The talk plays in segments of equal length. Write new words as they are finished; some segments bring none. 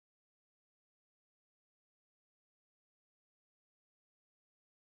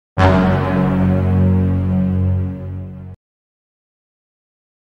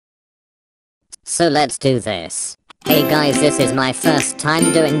so let's do this. Hey guys, this is my first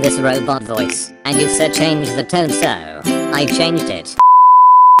time doing this robot voice, and you said change the tone, so I changed it.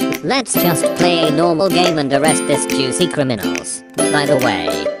 Let's just play a normal game and arrest this juicy criminals. By the way,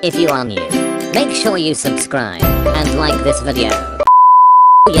 if you are new, make sure you subscribe and like this video.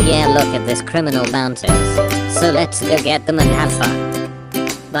 Yeah, look at this criminal bounties. So let's go get them and have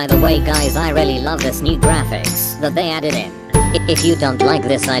fun. By the way guys, I really love this new graphics that they added in. If you don't like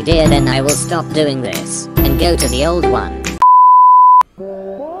this idea, then I will stop doing this and go to the old one.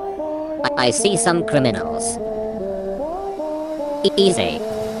 I see some criminals. Easy.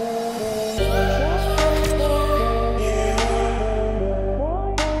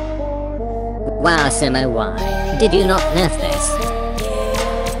 Wow, Simo, why did you not nerf this?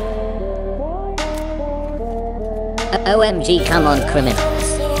 OMG, come on criminals.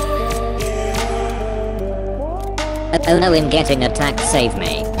 Oh no, I'm getting attacked, save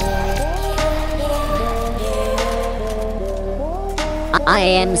me. I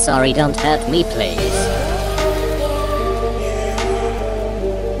am sorry, don't hurt me please.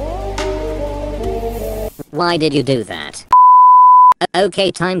 Why did you do that?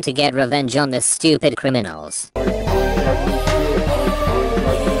 Okay, time to get revenge on the stupid criminals.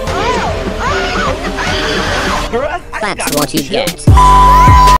 That's what you get.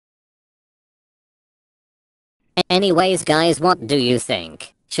 Anyways guys, what do you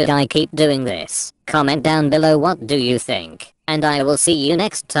think? Should I keep doing this? Comment down below what do you think, and I will see you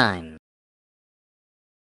next time.